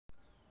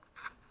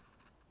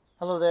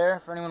Hello there.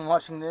 For anyone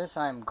watching this,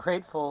 I'm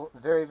grateful,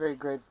 very, very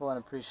grateful and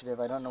appreciative.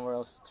 I don't know where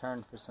else to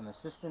turn for some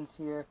assistance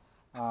here.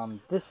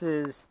 This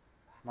is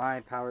my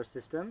power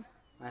system.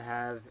 I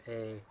have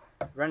a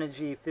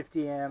Renogy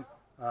 50 amp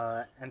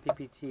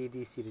mppt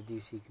DC to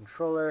DC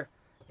controller,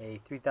 a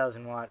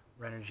 3000 watt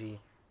Renogy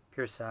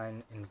pure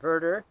sine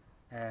inverter,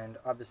 and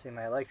obviously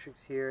my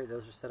electrics here.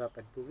 Those are set up,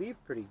 I believe,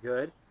 pretty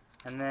good.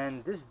 And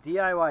then this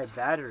DIY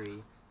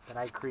battery that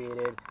I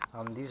created,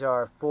 these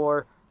are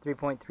 4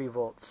 3.3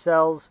 volt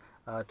cells,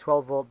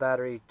 12 volt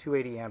battery,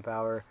 280 amp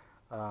hour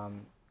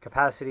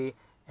capacity,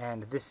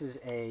 and this is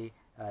a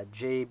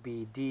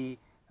JBD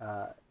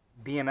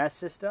BMS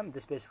system.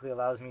 This basically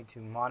allows me to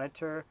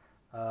monitor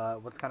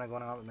what's kind of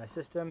going on with my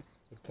system.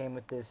 It came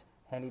with this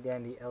handy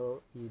dandy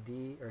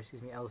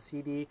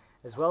LCD,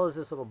 as well as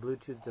this little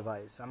Bluetooth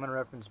device. So I'm going to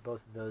reference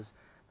both of those.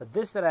 But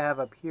this that I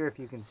have up here, if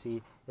you can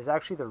see, is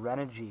actually the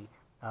Renogy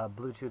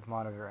Bluetooth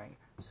monitoring.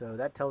 So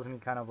that tells me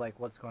kind of like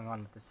what's going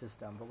on with the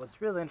system. But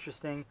what's really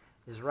interesting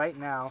is right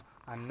now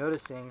I'm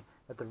noticing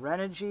that the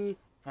Renogy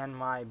and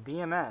my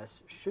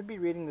BMS should be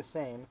reading the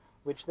same,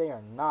 which they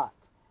are not.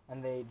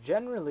 And they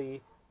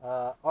generally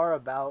are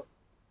about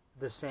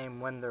the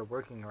same when they're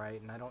working right,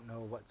 and I don't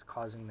know what's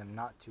causing them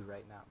not to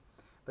right now.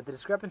 But the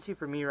discrepancy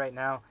for me right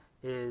now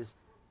is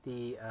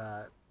the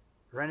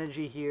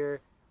Renogy here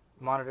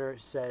monitor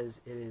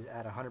says it is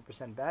at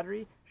 100%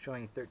 battery,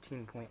 showing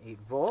 13.8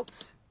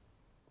 volts.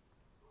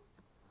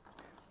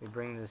 We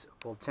bring this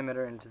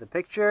voltimeter into the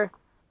picture.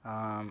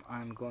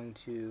 I'm going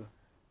to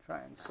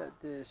try and set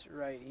this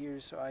right here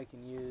so I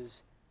can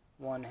use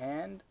one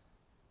hand.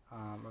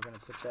 We're going to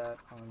put that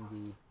on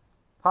the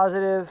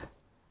positive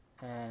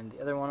and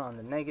the other one on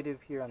the negative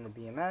here on the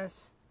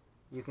BMS.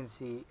 You can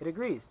see it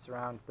agrees. It's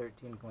around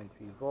 13.3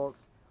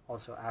 volts.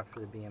 Also after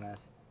the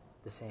BMS,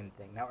 the same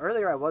thing. Now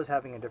earlier I was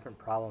having a different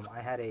problem.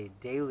 I had a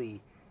daily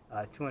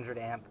 200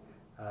 amp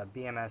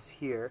BMS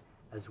here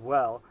as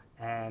well,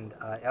 and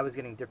I was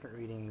getting different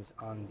readings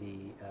on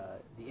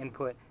the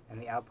input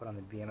and the output on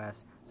the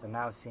BMS. So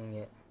now seeing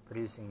it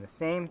producing the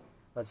same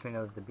lets me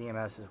know that the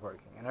BMS is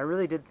working. And I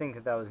really did think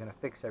that that was going to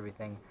fix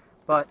everything,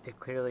 but it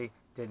clearly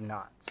did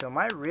not. So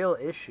my real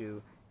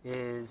issue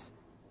is,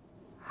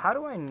 how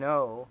do I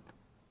know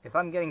if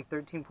I'm getting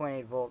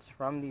 13.8 volts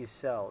from these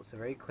cells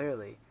very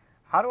clearly?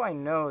 How do I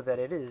know that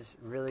it is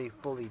really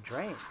fully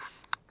drained?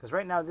 Because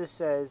right now this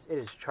says it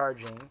is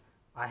charging.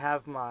 I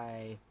have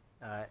my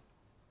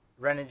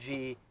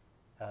Renogy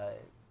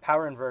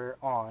power inverter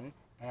on,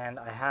 and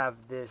I have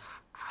this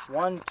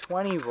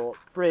 120 volt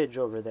fridge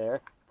over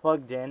there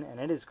plugged in, and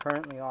it is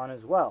currently on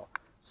as well.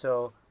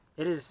 So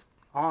it is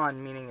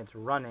on, meaning it's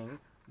running,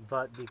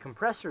 but the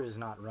compressor is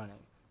not running.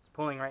 It's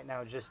pulling right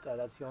now, just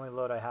that's the only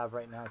load I have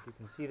right now. If you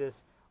can see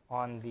this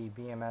on the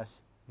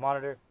BMS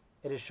monitor,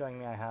 it is showing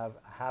me I have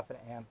a half an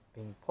amp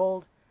being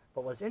pulled.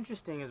 But what's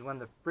interesting is when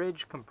the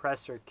fridge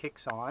compressor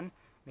kicks on,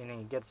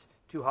 meaning it gets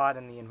too hot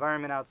in the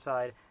environment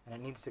outside and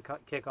it needs to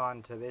kick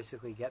on to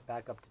basically get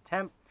back up to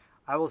temp,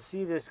 I will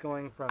see this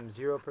going from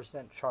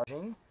 0%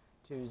 charging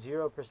to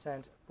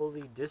 0%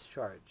 fully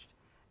discharged.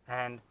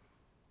 And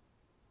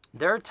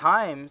there are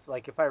times,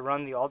 like if I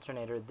run the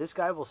alternator, this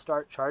guy will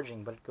start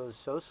charging, but it goes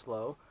so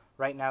slow.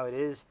 Right now it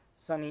is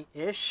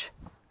sunny-ish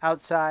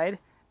outside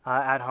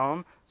at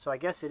home, so I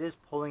guess it is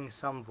pulling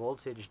some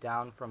voltage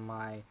down from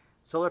my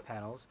solar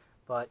panels,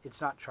 but it's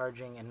not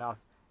charging enough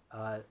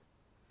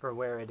for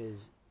where it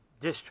is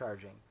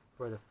discharging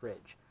for the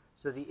fridge.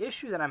 So the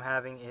issue that I'm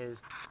having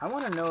is I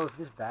want to know if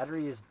this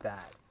battery is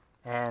bad.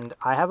 And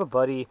I have a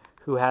buddy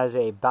who has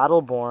a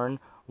Battleborn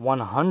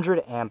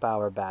 100 amp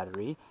hour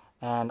battery,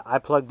 and I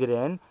plugged it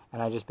in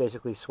and I just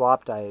basically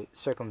swapped. I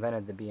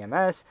circumvented the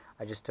BMS.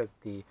 I just took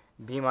the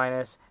B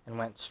minus and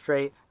went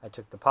straight. I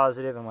took the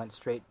positive and went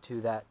straight to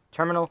that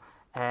terminal,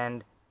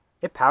 and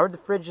it powered the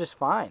fridge just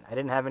fine. I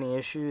didn't have any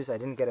issues. I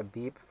didn't get a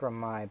beep from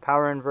my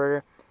power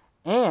inverter,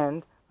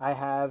 and I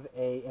have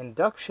a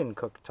induction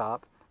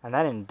cooktop, and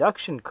that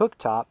induction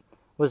cooktop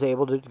was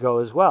able to go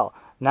as well.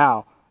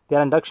 Now,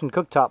 that induction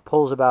cooktop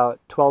pulls about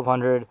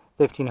 1200,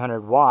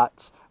 1500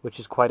 watts, which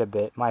is quite a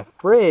bit. My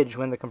fridge,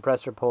 when the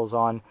compressor pulls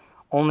on,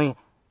 only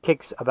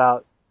kicks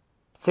about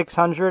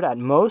 600 at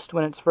most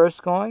when it's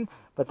first going,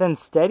 but then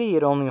steady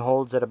it only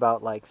holds at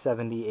about like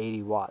 70,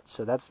 80 watts.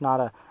 So that's not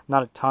a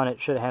ton.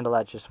 It should handle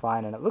that just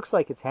fine, and it looks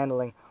like it's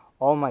handling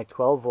all my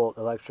 12 volt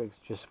electrics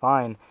just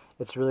fine.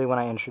 It's really when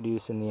I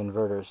introduce in the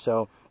inverter.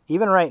 So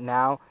even right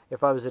now,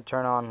 if I was to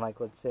turn on, like,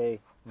 let's say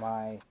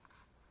my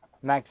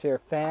Max Air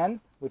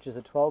fan, which is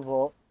a 12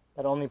 volt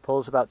that only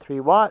pulls about 3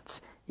 watts,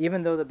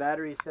 even though the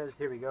battery says,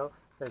 here we go,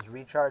 it says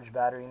recharge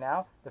battery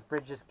now, the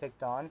fridge is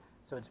kicked on,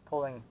 so it's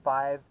pulling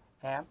 5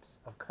 amps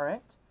of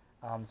current.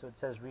 So it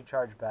says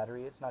recharge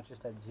battery. It's not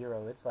just at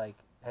 0. It's like,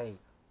 hey,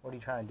 what are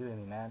you trying to do to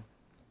me, man?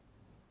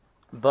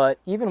 But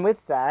even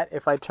with that,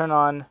 if I turn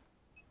on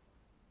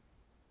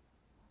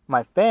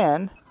my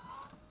fan,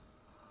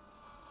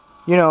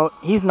 you know,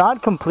 he's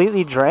not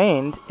completely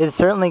drained. It's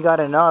certainly got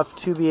enough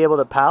to be able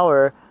to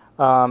power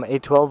a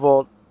 12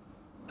 volt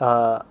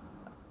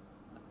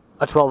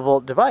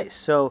device.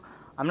 So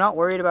I'm not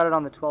worried about it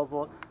on the 12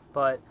 volt,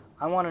 but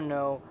I want to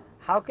know,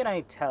 how can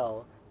I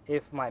tell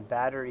if my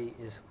battery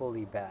is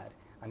fully bad?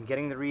 I'm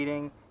getting the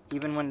reading,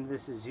 even when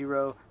this is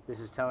 0, this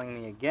is telling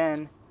me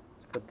again.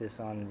 Let's put this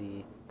on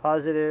the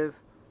positive,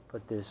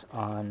 put this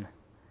on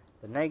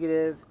the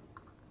negative.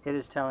 It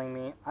is telling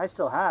me I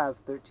still have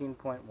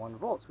 13.1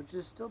 volts, which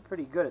is still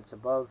pretty good. It's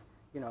above,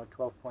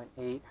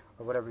 12.8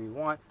 or whatever you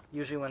want.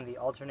 Usually when the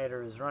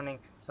alternator is running,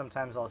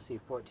 sometimes I'll see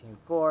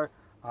 14.4.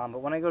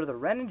 But when I go to the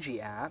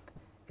Renogy app,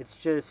 it's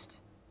just,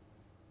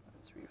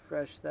 let's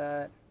refresh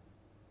that.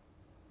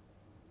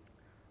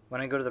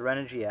 When I go to the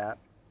Renogy app,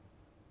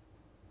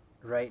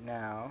 right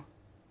now,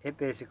 it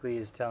basically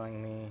is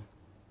telling me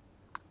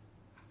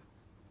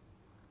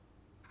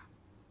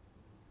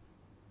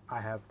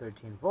I have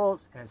 13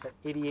 volts and it's at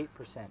 88%.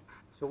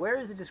 So where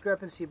is the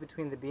discrepancy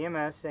between the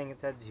BMS saying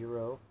it's at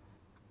 0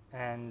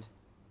 and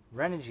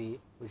Renogy,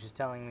 which is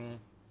telling me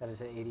that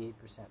it's at 88%?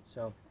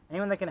 So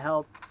anyone that can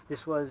help,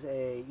 this was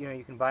a,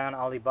 you can buy on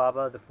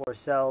Alibaba, the 4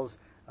 cells,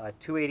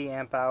 280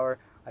 amp hour.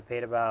 I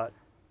paid about,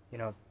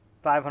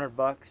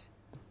 $500,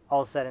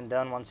 all said and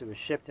done once it was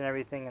shipped and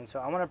everything. And so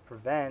I want to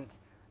prevent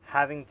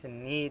having to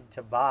need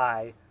to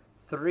buy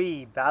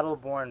 3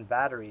 battle-born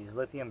batteries,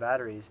 lithium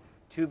batteries,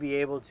 to be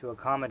able to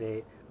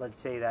accommodate,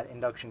 let's say, that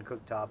induction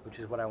cooktop, which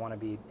is what I want to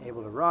be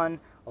able to run,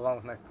 along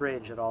with my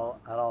fridge at all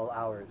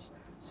hours.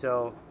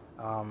 So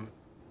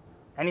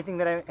anything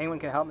that anyone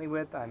can help me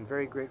with, I'm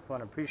very grateful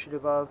and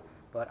appreciative of,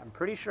 but I'm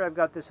pretty sure I've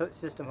got this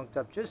system hooked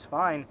up just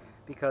fine,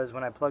 because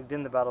when I plugged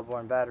in the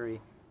battle-born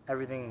battery,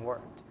 everything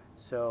worked.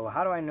 So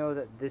how do I know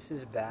that this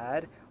is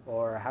bad,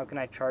 or how can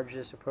I charge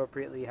this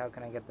appropriately? How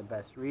can I get the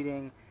best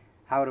reading?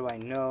 How do I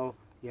know,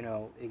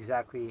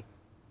 exactly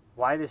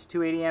why this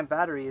 280 amp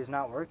battery is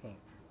not working?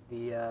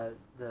 The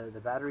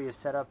battery is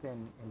set up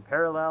in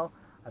parallel.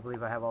 I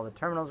believe I have all the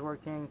terminals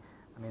working.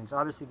 I mean, it's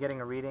obviously getting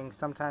a reading.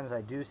 Sometimes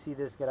I do see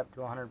this get up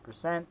to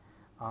 100%.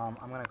 I'm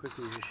going to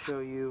quickly just show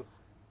you.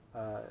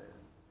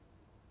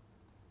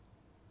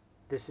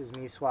 This is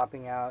me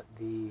swapping out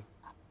the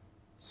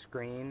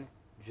screen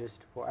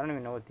just for, I don't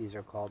even know what these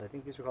are called. I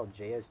think these are called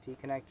JST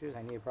connectors.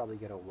 I need to probably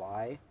get a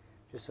Y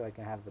just so I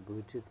can have the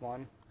Bluetooth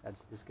one.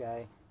 That's this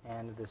guy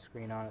and the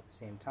screen on at the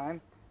same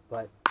time.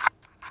 But,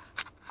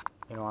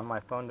 on my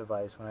phone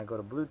device, when I go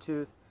to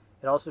Bluetooth,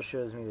 it also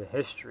shows me the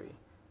history,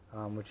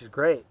 which is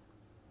great.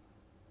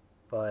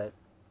 But,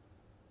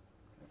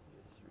 let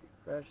me just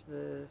refresh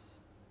this.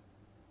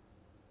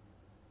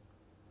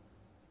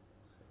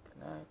 So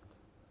connect.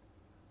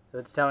 So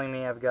it's telling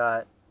me I've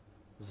got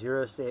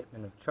 0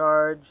 statement of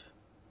charge.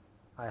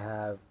 I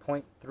have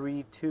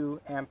 0.32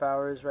 amp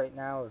hours right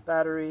now of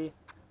battery.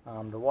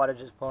 The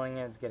wattage is pulling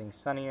in, it's getting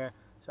sunnier.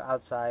 So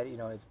outside,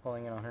 it's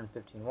pulling in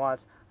 115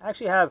 watts. I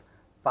actually have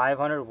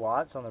 500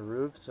 watts on the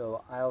roof,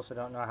 so I also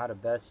don't know how to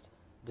best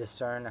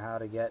discern how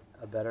to get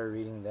a better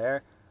reading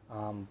there.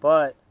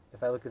 But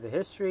if I look at the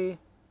history,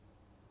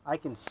 I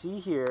can see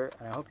here,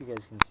 and I hope you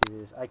guys can see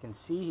this, I can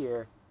see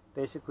here,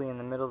 basically in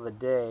the middle of the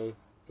day,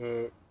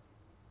 it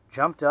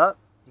jumped up.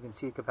 You can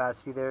see the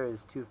capacity there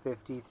is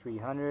 250,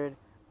 300.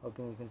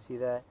 Hoping you can see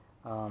that.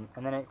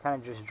 And then it kind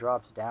of just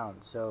drops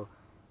down. So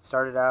it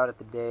started out at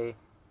the day.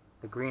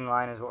 The green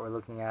line is what we're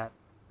looking at,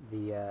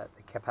 the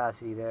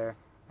capacity there.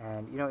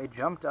 And, it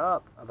jumped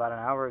up about an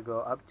hour ago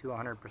up to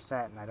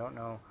 100%. And I don't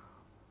know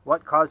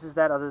what causes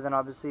that, other than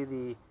obviously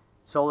the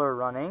solar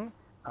running.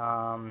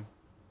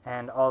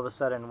 And all of a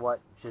sudden what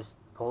just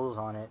pulls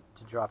on it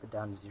to drop it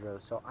down to 0.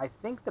 So I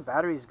think the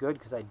battery is good,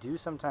 because I do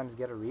sometimes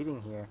get a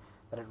reading here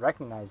that it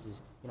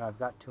recognizes. I've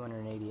got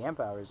 280 amp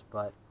hours,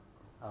 but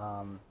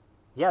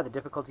yeah, the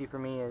difficulty for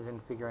me is in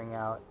figuring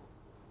out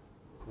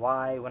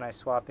why, when I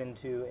swap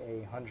into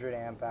a 100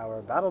 amp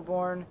hour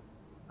battle-born,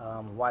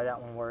 why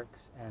that one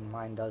works and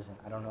mine doesn't.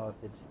 I don't know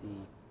if it's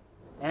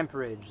the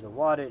amperage, the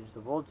wattage, the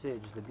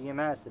voltage, the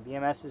BMS. The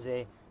BMS is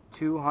a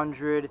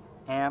 200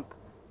 amp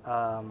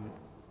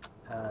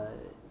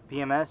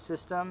BMS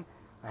system.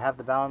 I have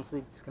the balance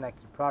lead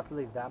disconnected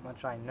properly, that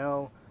much I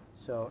know.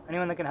 So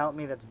anyone that can help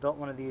me that's built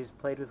one of these,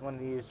 played with one of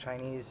these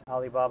Chinese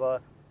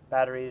Alibaba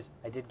batteries,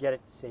 I did get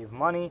it to save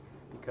money,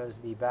 because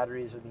the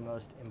batteries are the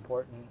most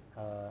important,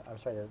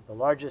 the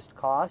largest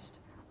cost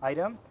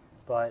item.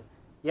 But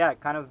yeah,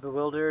 kind of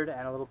bewildered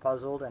and a little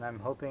puzzled, and I'm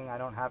hoping I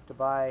don't have to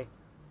buy,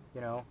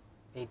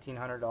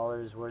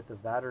 $1,800 worth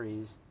of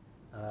batteries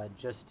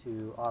just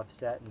to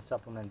offset and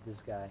supplement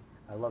this guy.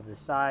 I love the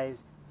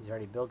size, he's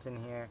already built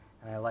in here,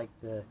 and I like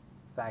the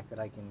fact that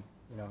I can,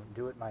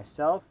 do it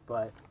myself,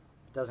 but if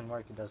it doesn't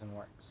work, it doesn't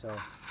work. So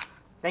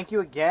thank you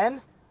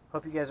again.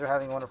 Hope you guys are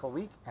having a wonderful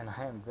week, and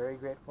I am very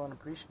grateful and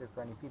appreciative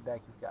for any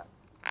feedback you've got.